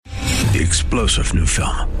the explosive new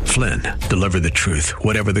film, Flynn, Deliver the Truth,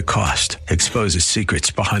 Whatever the Cost, exposes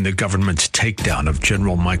secrets behind the government's takedown of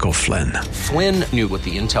General Michael Flynn. Flynn knew what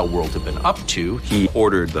the intel world had been up to. He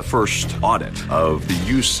ordered the first audit of the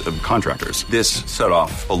use of contractors. This set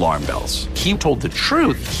off alarm bells. He told the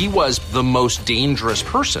truth. He was the most dangerous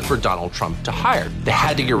person for Donald Trump to hire. They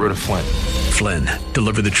had to get rid of Flynn. Flynn,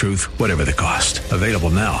 Deliver the Truth, Whatever the Cost. Available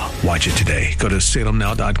now. Watch it today. Go to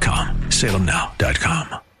salemnow.com.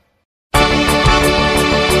 salemnow.com.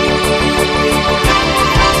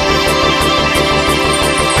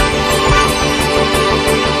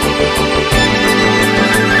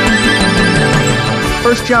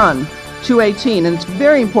 First John 2:18, and it's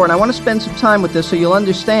very important. I want to spend some time with this so you'll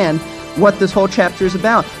understand what this whole chapter is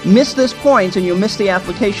about. Miss this point and you'll miss the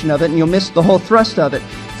application of it, and you'll miss the whole thrust of it.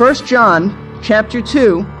 First John chapter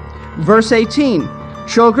 2, verse 18.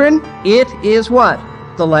 Children, it is what?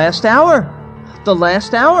 The last hour. The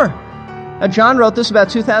last hour. John wrote this about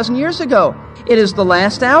 2,000 years ago. It is the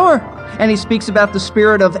last hour. And he speaks about the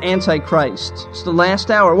spirit of Antichrist. It's the last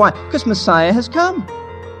hour. Why? Because Messiah has come.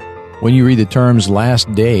 When you read the terms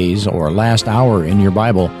last days or last hour in your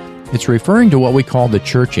Bible, it's referring to what we call the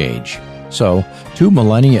church age. So, 2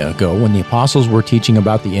 millennia ago, when the apostles were teaching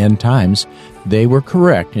about the end times, they were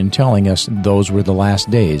correct in telling us those were the last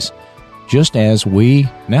days, just as we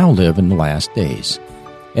now live in the last days.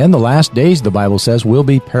 And the last days, the Bible says, will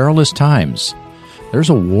be perilous times. There's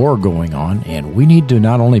a war going on, and we need to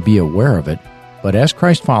not only be aware of it, but as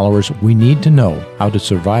Christ followers, we need to know how to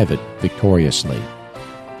survive it victoriously.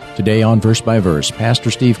 Today on Verse by Verse, Pastor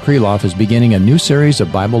Steve Kreloff is beginning a new series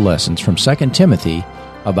of Bible lessons from 2 Timothy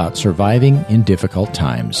about surviving in difficult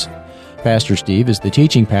times. Pastor Steve is the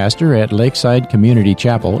teaching pastor at Lakeside Community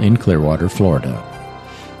Chapel in Clearwater, Florida.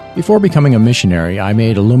 Before becoming a missionary, I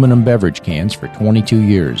made aluminum beverage cans for 22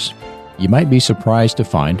 years. You might be surprised to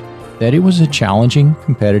find that it was a challenging,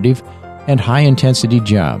 competitive, and high-intensity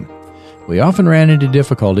job. We often ran into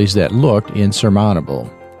difficulties that looked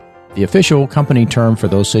insurmountable. The official company term for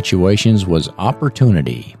those situations was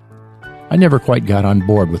opportunity. I never quite got on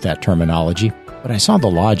board with that terminology, but I saw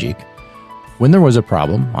the logic. When there was a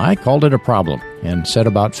problem, I called it a problem and set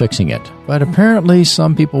about fixing it. But apparently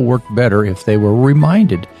some people worked better if they were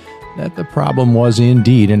reminded that the problem was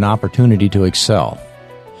indeed an opportunity to excel.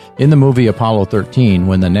 In the movie Apollo 13,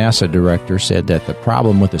 when the NASA director said that the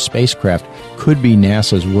problem with the spacecraft could be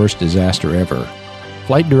NASA's worst disaster ever,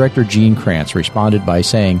 Flight Director Gene Kranz responded by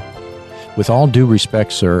saying, "With all due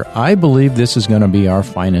respect, sir, I believe this is going to be our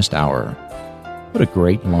finest hour." What a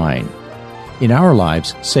great line. In our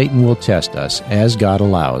lives, Satan will test us as God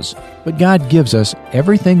allows, but God gives us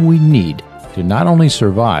everything we need to not only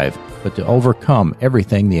survive, but to overcome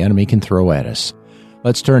everything the enemy can throw at us.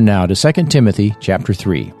 Let's turn now to 2 Timothy chapter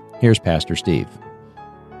 3. Here's Pastor Steve.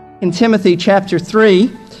 In Timothy chapter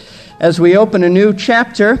 3, as we open a new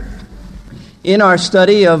chapter in our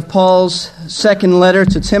study of Paul's second letter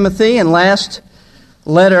to Timothy and last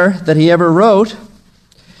letter that he ever wrote,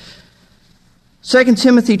 2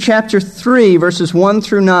 Timothy chapter 3, verses 1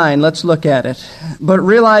 through 9, let's look at it. But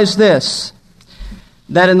realize this,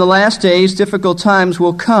 that in the last days difficult times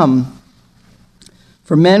will come.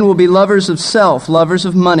 For men will be lovers of self, lovers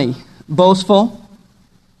of money, boastful,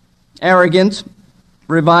 arrogant,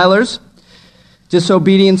 revilers,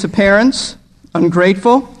 disobedient to parents,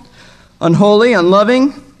 ungrateful, unholy,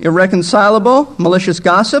 unloving, irreconcilable, malicious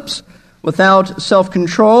gossips, without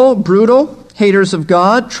self-control, brutal, haters of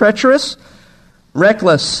God, treacherous,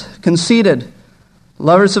 reckless, conceited,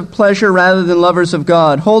 lovers of pleasure rather than lovers of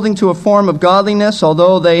God, holding to a form of godliness,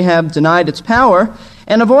 although they have denied its power,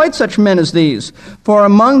 and avoid such men as these. For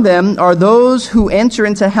among them are those who enter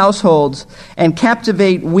into households and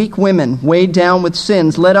captivate weak women, weighed down with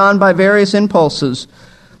sins, led on by various impulses,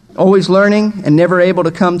 always learning and never able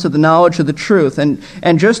to come to the knowledge of the truth.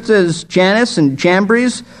 And just as Jannes and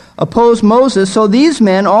Jambres opposed Moses, so these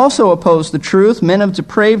men also oppose the truth, men of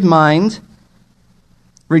depraved mind,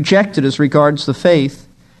 rejected as regards the faith.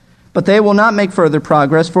 But they will not make further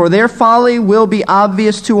progress, for their folly will be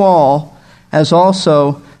obvious to all, as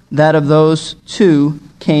also that of those two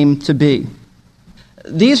came to be.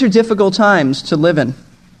 These are difficult times to live in.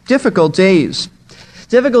 Difficult days.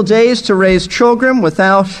 Difficult days to raise children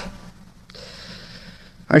without,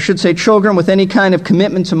 I should say children with any kind of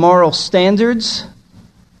commitment to moral standards.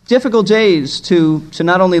 Difficult days to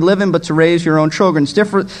not only live in, but to raise your own children. It's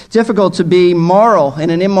difficult to be moral in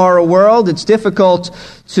an immoral world. It's difficult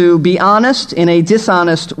to be honest in a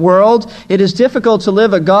dishonest world. It is difficult to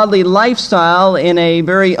live a godly lifestyle in a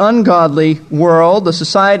very ungodly world. The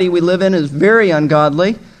society we live in is very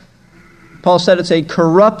ungodly. Paul said it's a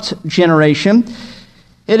corrupt generation.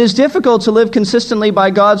 It is difficult to live consistently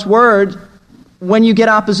by God's word when you get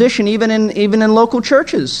opposition, even in local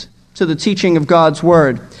churches, to the teaching of God's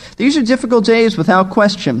word. These are difficult days without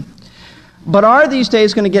question. But are these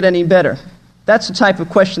days going to get any better? That's the type of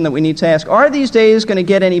question that we need to ask. Are these days going to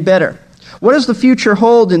get any better? What does the future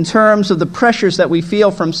hold in terms of the pressures that we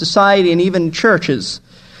feel from society and even churches?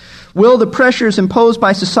 Will the pressures imposed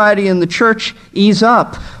by society and the church ease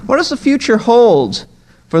up? What does the future hold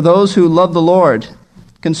for those who love the Lord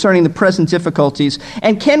concerning the present difficulties?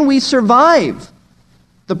 And can we survive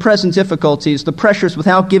the present difficulties, the pressures,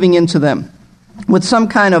 without giving in to them, with some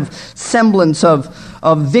kind of semblance of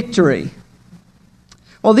victory?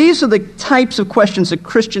 Well, these are the types of questions that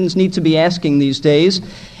Christians need to be asking these days.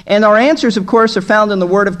 And our answers, of course, are found in the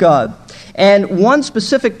Word of God. And one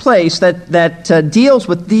specific place that deals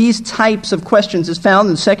with these types of questions is found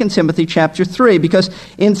in 2 Timothy chapter 3. Because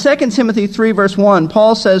in 2 Timothy 3, verse 1,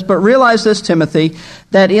 Paul says, "But realize this, Timothy,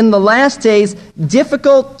 that in the last days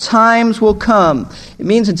difficult times will come." It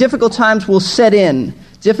means that difficult times will set in.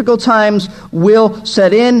 Difficult times will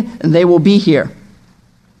set in, and they will be here.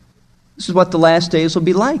 This is what the last days will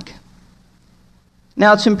be like.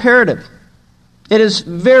 Now, it's imperative. It is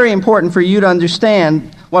very important for you to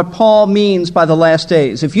understand what Paul means by the last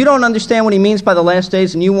days. If you don't understand what he means by the last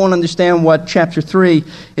days, then you won't understand what chapter 3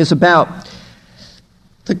 is about.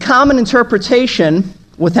 The common interpretation,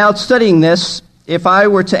 without studying this, if I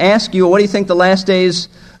were to ask you, what do you think the last days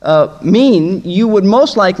mean, you would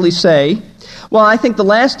most likely say, well, I think the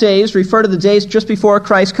last days refer to the days just before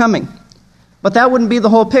Christ's coming. But that wouldn't be the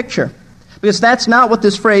whole picture, because that's not what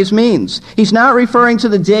this phrase means. He's not referring to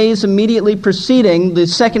the days immediately preceding the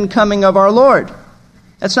second coming of our Lord.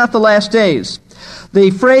 That's not the last days.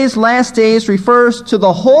 The phrase last days refers to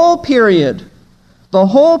the whole period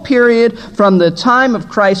from the time of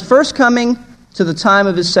Christ's first coming to the time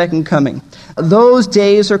of his second coming. Those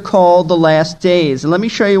days are called the last days. And let me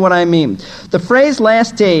show you what I mean. The phrase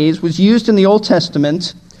last days was used in the Old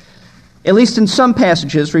Testament, at least in some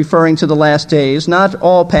passages referring to the last days, not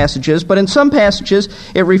all passages, but in some passages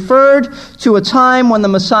it referred to a time when the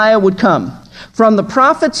Messiah would come. From the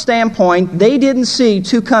prophet's standpoint, they didn't see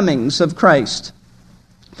two comings of Christ.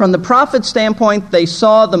 From the prophet's standpoint, they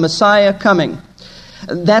saw the Messiah coming.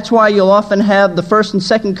 That's why you'll often have the first and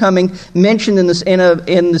second coming mentioned in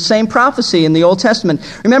the same prophecy in the Old Testament.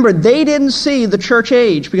 Remember, they didn't see the church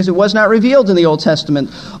age because it was not revealed in the Old Testament.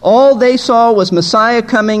 All they saw was Messiah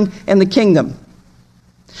coming and the kingdom.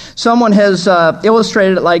 Someone has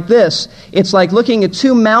illustrated it like this. It's like looking at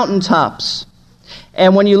two mountaintops.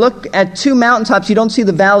 And when you look at two mountaintops, you don't see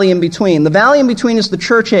the valley in between. The valley in between is the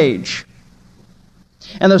church age.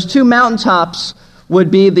 And those two mountaintops would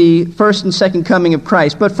be the first and second coming of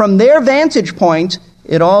Christ. But from their vantage point,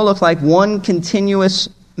 it all looked like one continuous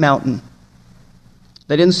mountain.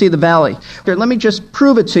 They didn't see the valley. Here, let me just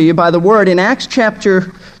prove it to you by the word. In Acts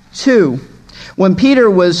chapter 2, when Peter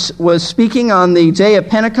was speaking on the day of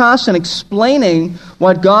Pentecost and explaining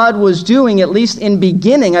what God was doing, at least in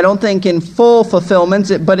beginning, I don't think in full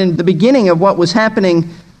fulfillment, but in the beginning of what was happening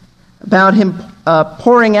about him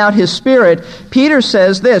pouring out his Spirit, Peter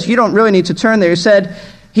says this. You don't really need to turn there. He said,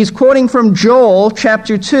 he's quoting from Joel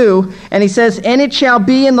chapter 2, and he says, "And it shall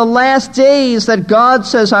be in the last days that God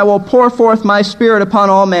says, I will pour forth my Spirit upon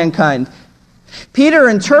all mankind." Peter,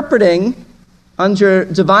 interpreting under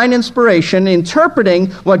divine inspiration, interpreting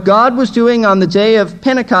what God was doing on the day of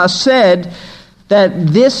Pentecost, said that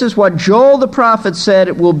this is what Joel the prophet said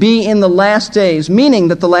it will be in the last days, meaning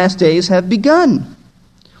that the last days have begun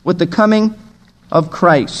with the coming of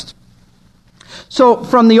Christ. So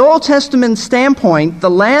from the Old Testament standpoint, the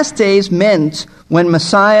last days meant when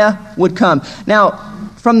Messiah would come. Now,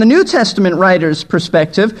 from the New Testament writer's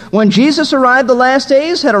perspective, when Jesus arrived, the last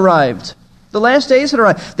days had arrived. The last days had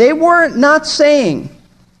arrived. They were not saying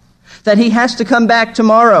that he has to come back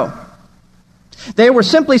tomorrow. They were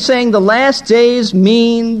simply saying the last days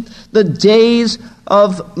mean the days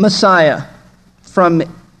of Messiah from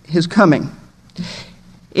his coming.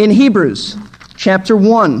 In Hebrews chapter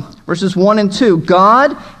 1, verses 1 and 2,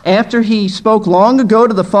 God, after he spoke long ago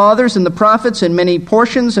to the fathers and the prophets in many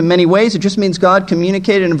portions and many ways, it just means God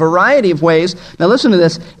communicated in a variety of ways. Now listen to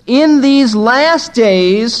this. In these last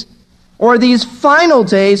days, or these final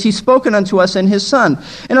days, he's spoken unto us in his Son.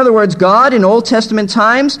 In other words, God in Old Testament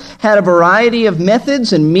times had a variety of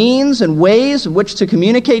methods and means and ways in which to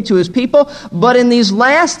communicate to his people, but in these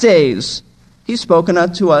last days, he's spoken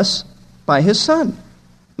unto us by his Son,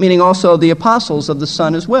 meaning also the apostles of the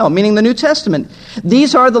Son as well, meaning the New Testament.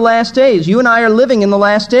 These are the last days. You and I are living in the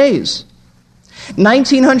last days.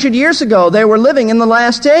 1900 years ago, they were living in the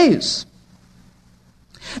last days.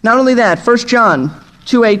 Not only that, 1 John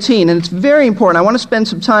 2:18, and it's very important. I want to spend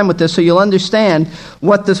some time with this so you'll understand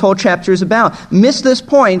what this whole chapter is about. Miss this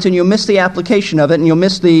point, and you'll miss the application of it, and you'll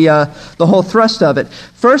miss the whole thrust of it.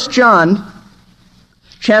 1 John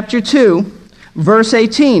chapter 2, verse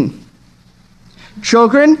 18.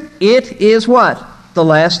 Children, it is what? The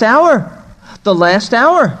last hour. The last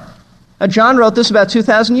hour. John wrote this about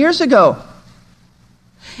 2,000 years ago.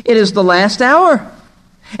 It is the last hour.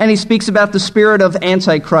 And he speaks about the spirit of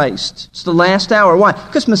Antichrist. It's the last hour. Why?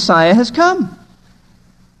 Because Messiah has come.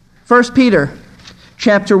 1 Peter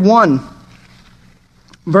chapter 1,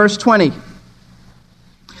 verse 20.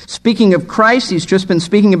 Speaking of Christ, he's just been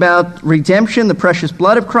speaking about redemption, the precious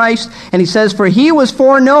blood of Christ. And he says, "For he was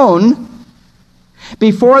foreknown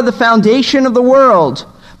before the foundation of the world,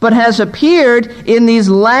 but has appeared in these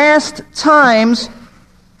last times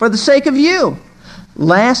for the sake of you."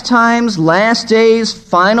 Last times, last days,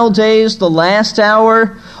 final days, the last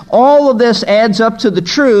hour. All of this adds up to the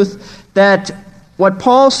truth that what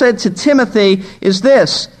Paul said to Timothy is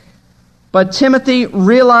this: "But Timothy,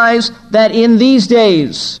 realize that in these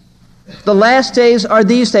days," the last days are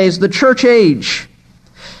these days, the church age.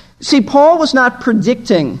 See, Paul was not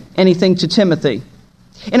predicting anything to Timothy.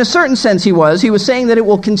 In a certain sense he was. He was saying that it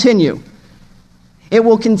will continue. It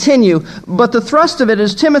will continue. But the thrust of it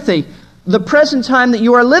is, Timothy, the present time that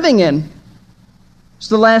you are living in is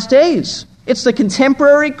the last days. It's the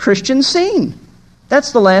contemporary Christian scene.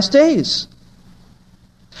 That's the last days.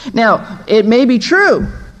 Now, it may be true,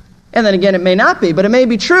 and then again it may not be, but it may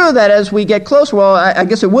be true that as we get closer, well, I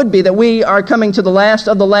guess it would be that we are coming to the last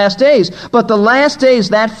of the last days. But the last days,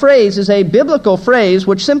 that phrase is a biblical phrase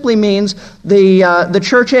which simply means the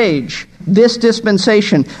church age, this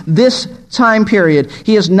dispensation, this time period.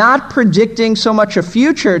 He is not predicting so much a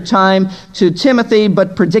future time to Timothy,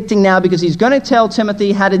 but predicting now, because he's going to tell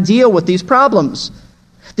Timothy how to deal with these problems,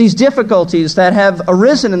 these difficulties that have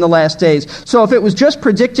arisen in the last days. So if it was just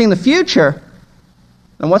predicting the future,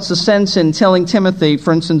 then what's the sense in telling Timothy,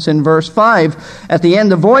 for instance, in verse 5, at the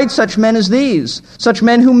end, "Avoid such men as these, such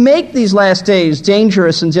men who make these last days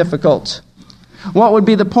dangerous and difficult"? What would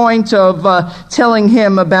be the point of telling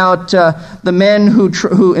him about the men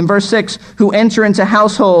who, in verse 6, who enter into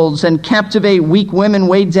households and captivate weak women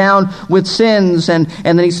weighed down with sins? And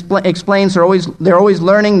then he explains they're always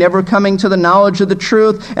learning, never coming to the knowledge of the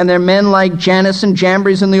truth. And they're men like Jannes and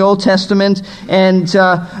Jambres in the Old Testament, and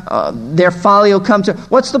their folly will come to...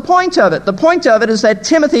 What's the point of it? The point of it is that,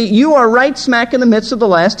 Timothy, you are right smack in the midst of the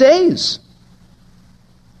last days.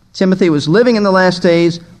 Timothy was living in the last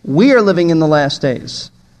days. We are living in the last days.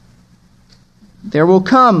 There will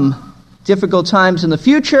come difficult times in the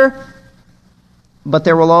future, but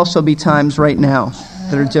there will also be times right now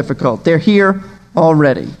that are difficult. They're here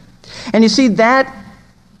already. And you see, that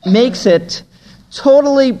makes it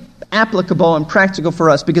totally applicable and practical for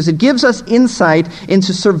us, because it gives us insight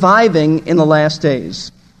into surviving in the last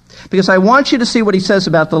days. Because I want you to see what he says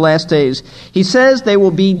about the last days. He says they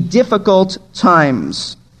will be difficult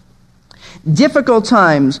times. Difficult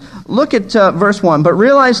times. Look at verse 1. "But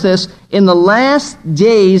realize this, in the last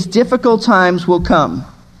days, difficult times will come."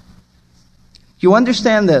 You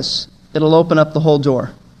understand this, it'll open up the whole door.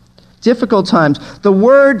 Difficult times.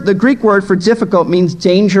 The Greek word for difficult means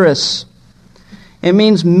dangerous. It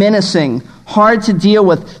means menacing, hard to deal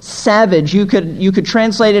with, savage. You could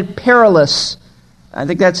translate it perilous. I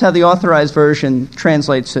think that's how the Authorized Version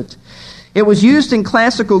translates it. It was used in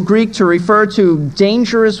classical Greek to refer to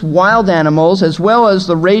dangerous wild animals as well as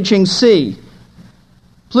the raging sea.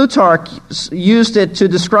 Plutarch used it to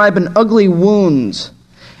describe an ugly wound.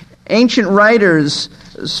 Ancient writers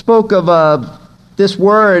spoke of this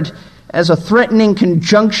word as a threatening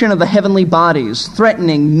conjunction of the heavenly bodies.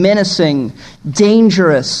 Threatening, menacing,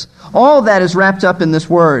 dangerous. All of that is wrapped up in this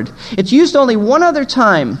word. It's used only one other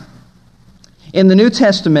time in the New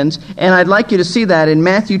Testament, and I'd like you to see that in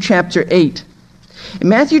Matthew chapter 8. In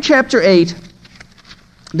Matthew chapter 8,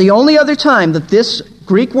 the only other time that this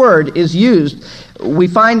Greek word is used, we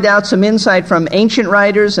find out some insight from ancient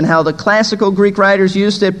writers and how the classical Greek writers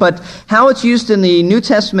used it, but how it's used in the New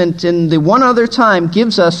Testament in the one other time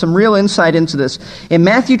gives us some real insight into this. In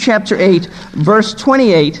Matthew chapter 8, verse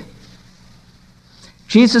 28,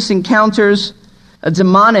 Jesus encounters a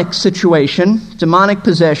demonic situation, demonic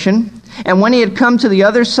possession. And when he had come to the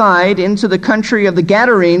other side, into the country of the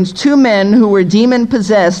Gadarenes, 2 men who were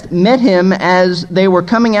demon-possessed met him as they were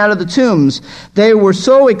coming out of the tombs. They were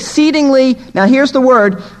so exceedingly, now here's the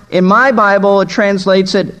word, in my Bible it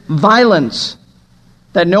translates it, violent,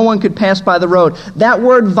 that no one could pass by the road. That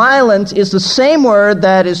word violent is the same word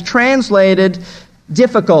that is translated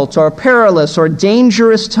difficult or perilous or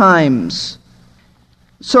dangerous times.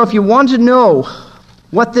 So if you want to know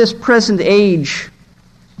what this present age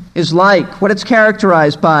is like, what it's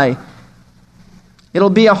characterized by. It'll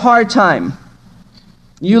be a hard time.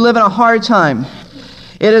 You live in a hard time.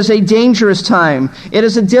 It is a dangerous time. It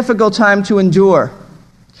is a difficult time to endure.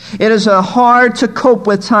 It is a hard to cope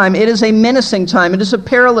with time. It is a menacing time. It is a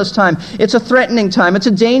perilous time. It's a threatening time. It's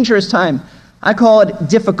a dangerous time. I call it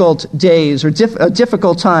difficult days or a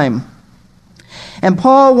difficult time. And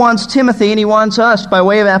Paul wants Timothy, and he wants us, by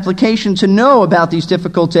way of application, to know about these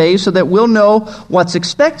difficult days so that we'll know what's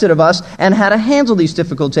expected of us and how to handle these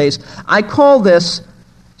difficult days. I call this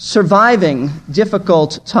surviving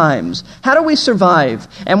difficult times. How do we survive?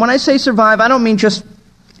 And when I say survive, I don't mean just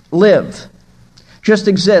live, just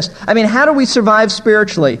exist. I mean, how do we survive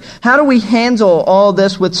spiritually? How do we handle all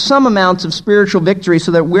this with some amount of spiritual victory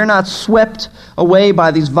so that we're not swept away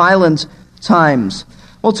by these violent times?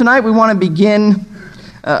 Well, tonight we want to begin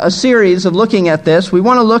a series of looking at this. We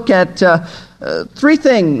want to look at three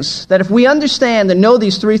things that if we understand and know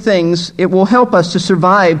these three things, it will help us to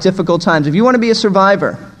survive difficult times. If you want to be a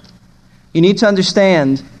survivor, you need to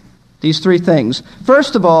understand these three things.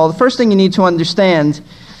 First of all, the first thing you need to understand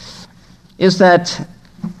is that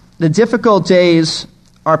the difficult days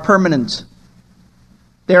are permanent.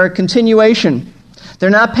 They're a continuation.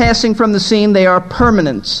 They're not passing from the scene. They are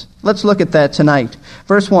permanent. Let's look at that tonight.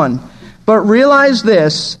 Verse 1. But realize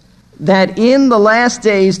this, that in the last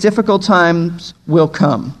days difficult times will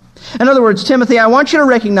come. In other words, Timothy, I want you to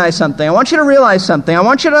recognize something. I want you to realize something. I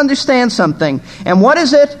want you to understand something. And what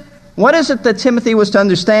is it? What is it that Timothy was to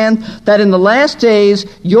understand? That in the last days,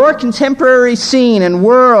 your contemporary scene and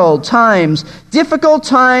world times, difficult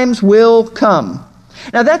times will come.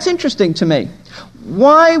 Now that's interesting to me.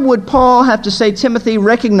 Why would Paul have to say, Timothy,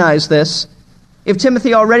 recognize this, if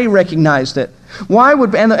Timothy already recognized it? Why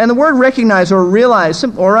would, and the word recognize or realize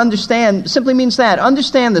or understand simply means that.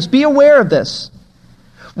 Understand this. Be aware of this.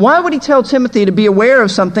 Why would he tell Timothy to be aware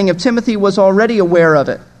of something if Timothy was already aware of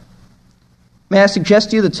it? May I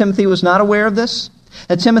suggest to you that Timothy was not aware of this?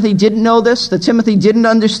 That Timothy didn't know this? That Timothy didn't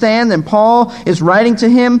understand? And Paul is writing to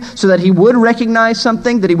him so that he would recognize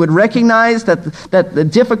something, that he would recognize that the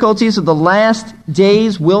difficulties of the last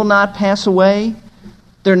days will not pass away.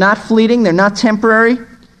 They're not fleeting. They're not temporary.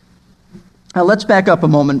 Now let's back up a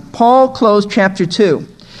moment. Paul closed chapter 2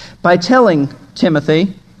 by telling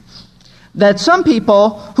Timothy that some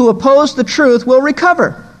people who oppose the truth will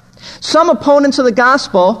recover. Some opponents of the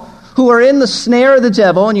gospel who are in the snare of the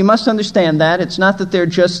devil, and you must understand that. It's not that they're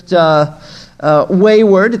just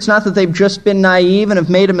wayward. It's not that they've just been naive and have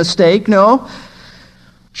made a mistake. No.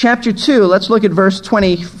 Chapter 2, let's look at verse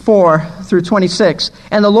 24 through 26.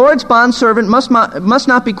 And the Lord's bondservant must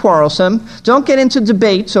not be quarrelsome. Don't get into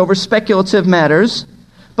debates over speculative matters,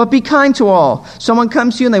 but be kind to all. Someone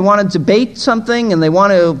comes to you and they want to debate something and they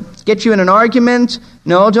want to get you in an argument.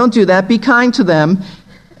 No, don't do that. Be kind to them.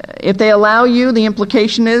 If they allow you, the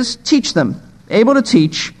implication is teach them. Able to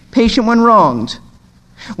teach, patient when wronged.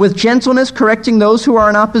 With gentleness correcting those who are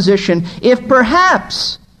in opposition. If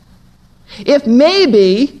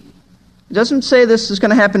maybe, it doesn't say this is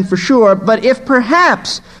going to happen for sure, but if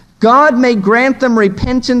perhaps God may grant them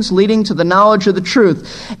repentance leading to the knowledge of the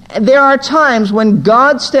truth. There are times when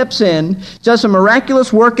God steps in, does a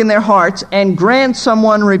miraculous work in their hearts, and grants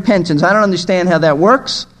someone repentance. I don't understand how that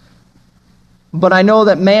works, but I know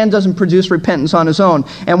that man doesn't produce repentance on his own.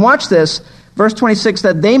 And watch this. Verse 26,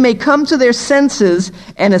 that they may come to their senses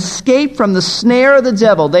and escape from the snare of the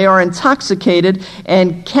devil. They are intoxicated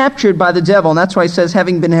and captured by the devil. And that's why he says,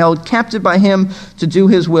 having been held captive by him to do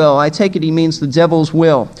his will. I take it he means the devil's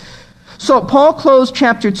will. So Paul closed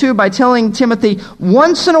chapter 2 by telling Timothy,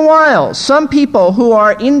 once in a while, some people who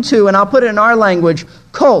are into, and I'll put it in our language,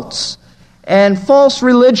 cults and false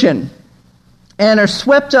religion, and are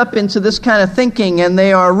swept up into this kind of thinking, and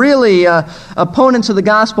they are really opponents of the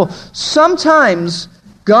gospel. Sometimes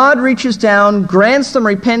God reaches down, grants them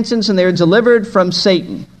repentance, and they're delivered from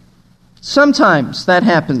Satan. Sometimes that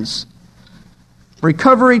happens.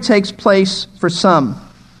 Recovery takes place for some.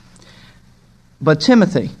 But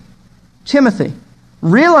Timothy,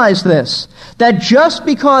 realize this, that just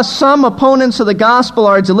because some opponents of the gospel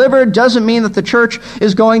are delivered doesn't mean that the church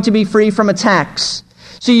is going to be free from attacks.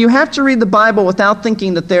 So you have to read the Bible without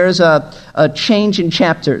thinking that there's a change in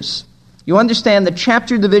chapters. You understand that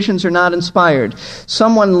chapter divisions are not inspired.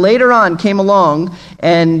 Someone later on came along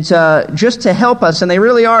and just to help us, and they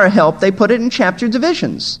really are a help, they put it in chapter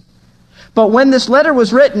divisions. But when this letter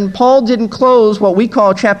was written, Paul didn't close what we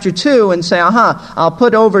call chapter 2 and say, I'll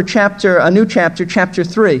put over a new chapter, chapter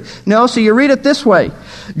 3. No, so you read it this way.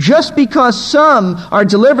 Just because some are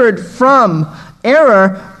delivered from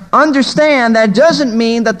error understand that doesn't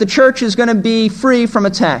mean that the church is going to be free from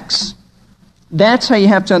attacks. That's how you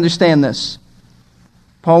have to understand this.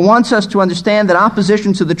 Paul wants us to understand that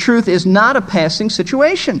opposition to the truth is not a passing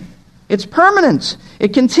situation. It's permanent.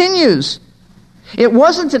 It continues. It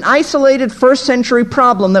wasn't an isolated first century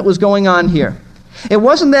problem that was going on here. It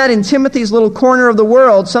wasn't that in Timothy's little corner of the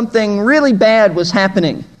world something really bad was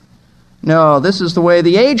happening. No, this is the way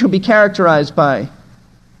the age will be characterized by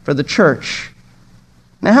for the church.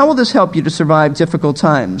 Now, how will this help you to survive difficult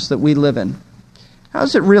times that we live in? How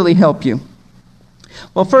does it really help you?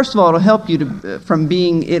 Well, first of all, it'll help you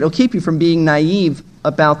it'll keep you from being naive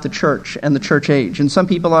about the church and the church age. And some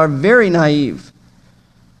people are very naive.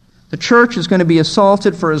 The church is going to be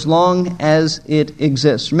assaulted for as long as it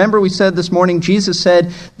exists. Remember we said this morning, Jesus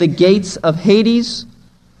said, the gates of Hades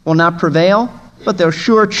will not prevail, but they'll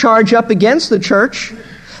sure charge up against the church.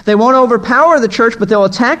 They won't overpower the church, but they'll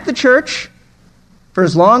attack the church for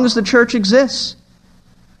as long as the church exists.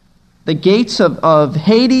 The gates of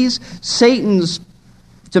Hades, Satan's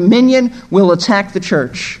dominion, will attack the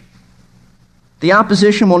church. The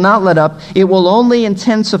opposition will not let up. It will only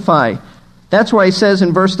intensify. That's why he says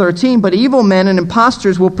in verse 13, but evil men and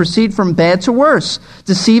impostors will proceed from bad to worse,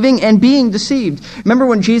 deceiving and being deceived. Remember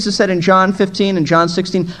when Jesus said in John 15 and John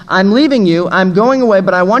 16, I'm leaving you, I'm going away,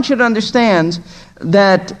 but I want you to understand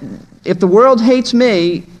that if the world hates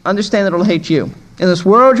me, understand that it'll hate you. In this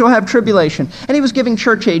world you'll have tribulation. And he was giving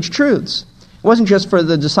church age truths. It wasn't just for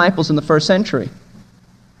the disciples in the first century.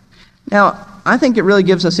 Now, I think it really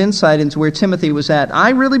gives us insight into where Timothy was at. I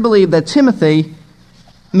really believe that Timothy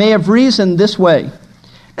may have reasoned this way.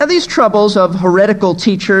 Now, these troubles of heretical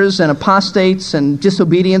teachers and apostates and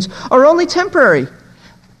disobedience are only temporary.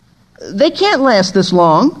 They can't last this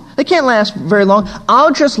long. They can't last very long.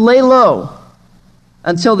 I'll just lay low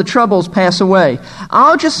until the troubles pass away.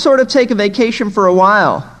 I'll just sort of take a vacation for a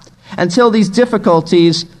while until these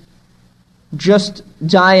difficulties just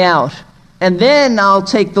die out. And then I'll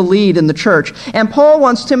take the lead in the church. And Paul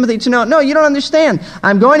wants Timothy to know, no, you don't understand.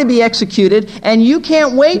 I'm going to be executed, and you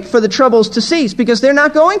can't wait for the troubles to cease, because they're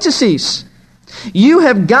not going to cease. You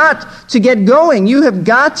have got to get going. You have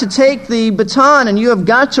got to take the baton, and you have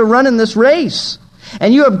got to run in this race.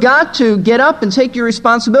 And you have got to get up and take your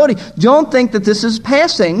responsibility. Don't think that this is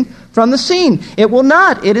passing from the scene. It will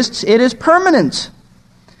not. It is permanent.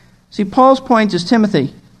 See, Paul's point is,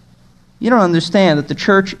 Timothy, you don't understand that the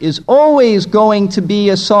church is always going to be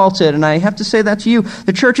assaulted. And I have to say that to you.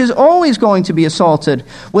 The church is always going to be assaulted.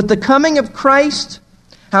 With the coming of Christ,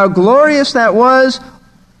 how glorious that was,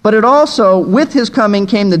 but it also, with his coming,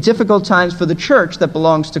 came the difficult times for the church that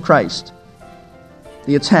belongs to Christ.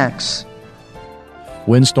 The attacks.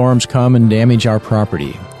 Windstorms come and damage our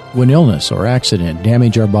property. When illness or accident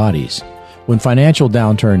damage our bodies. When financial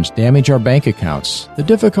downturns damage our bank accounts, the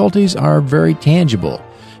difficulties are very tangible,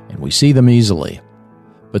 and we see them easily.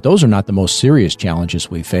 But those are not the most serious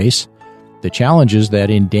challenges we face. The challenges that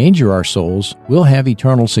endanger our souls will have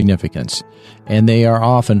eternal significance, and they are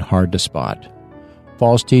often hard to spot.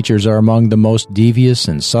 False teachers are among the most devious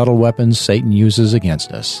and subtle weapons Satan uses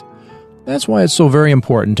against us. That's why it's so very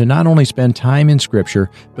important to not only spend time in Scripture,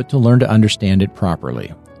 but to learn to understand it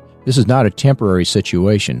properly. This is not a temporary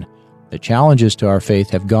situation. The challenges to our faith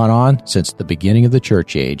have gone on since the beginning of the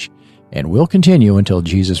church age, and will continue until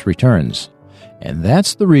Jesus returns. And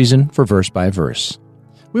that's the reason for verse by verse.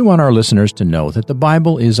 We want our listeners to know that the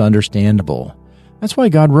Bible is understandable. That's why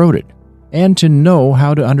God wrote it. And to know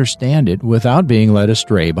how to understand it without being led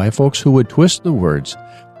astray by folks who would twist the words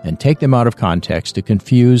and take them out of context to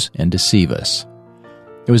confuse and deceive us.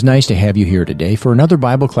 It was nice to have you here today for another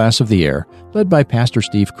Bible Class of the Air, led by Pastor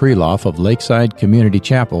Steve Kreloff of Lakeside Community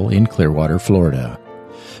Chapel in Clearwater, Florida.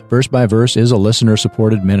 Verse by Verse is a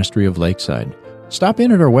listener-supported ministry of Lakeside. Stop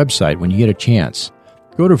in at our website when you get a chance.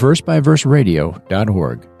 Go to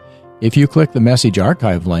versebyverseradio.org. If you click the Message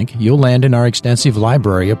Archive link, you'll land in our extensive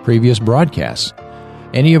library of previous broadcasts,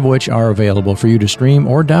 any of which are available for you to stream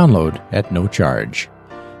or download at no charge.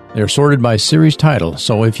 They're sorted by series title,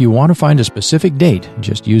 so if you want to find a specific date,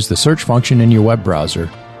 just use the search function in your web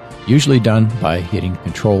browser, usually done by hitting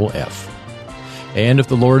Control-F. And if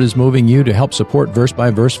the Lord is moving you to help support Verse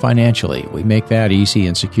by Verse financially, we make that easy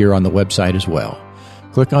and secure on the website as well.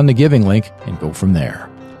 Click on the giving link and go from there.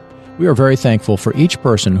 We are very thankful for each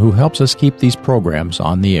person who helps us keep these programs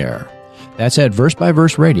on the air. That's at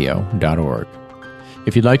versebyverseradio.org.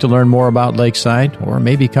 If you'd like to learn more about Lakeside, or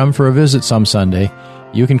maybe come for a visit some Sunday,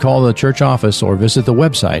 you can call the church office or visit the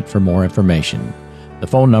website for more information. The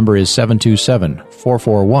phone number is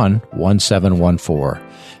 727-441-1714.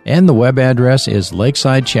 And the web address is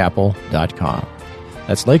lakesidechapel.com.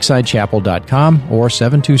 That's lakesidechapel.com or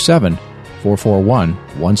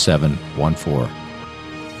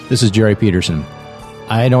 727-441-1714. This is Jerry Peterson.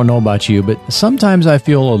 I don't know about you, but sometimes I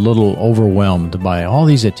feel a little overwhelmed by all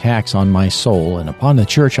these attacks on my soul and upon the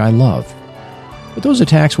church I love. But those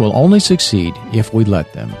attacks will only succeed if we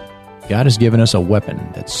let them. God has given us a weapon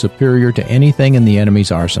that's superior to anything in the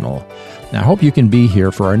enemy's arsenal. Now, I hope you can be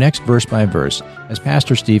here for our next verse by verse as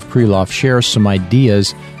Pastor Steve Kreloff shares some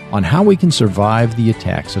ideas on how we can survive the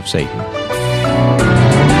attacks of Satan.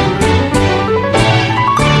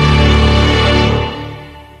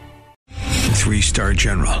 3-star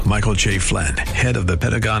General Michael J. Flynn, head of the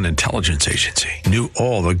Pentagon Intelligence Agency, knew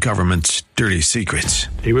all the government's dirty secrets.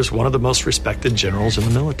 He was one of the most respected generals in the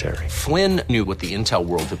military. Flynn knew what the intel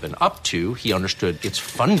world had been up to. He understood its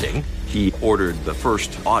funding. He ordered the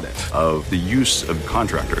first audit of the use of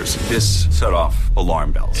contractors. This set off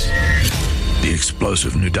alarm bells. The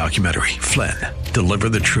explosive new documentary, Flynn, Deliver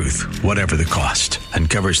the Truth, Whatever the Cost,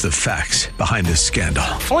 uncovers the facts behind this scandal.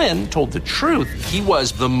 Flynn told the truth. He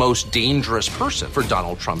was the most dangerous person for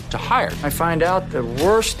Donald Trump to hire. I find out the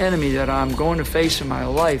worst enemy that I'm going to face in my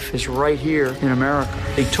life is right here in America.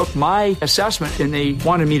 They took my assessment and they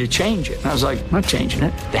wanted me to change it. And I was like, I'm not changing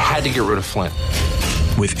it. They had to get rid of Flynn.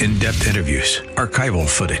 With in-depth interviews, archival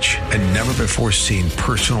footage, and never-before-seen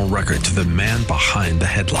personal records of the man behind the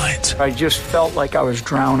headlines. I just felt like I was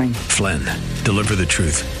drowning. Flynn, Deliver the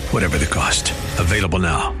Truth, Whatever the Cost. Available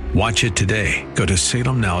now. Watch it today. Go to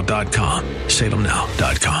salemnow.com.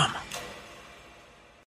 salemnow.com.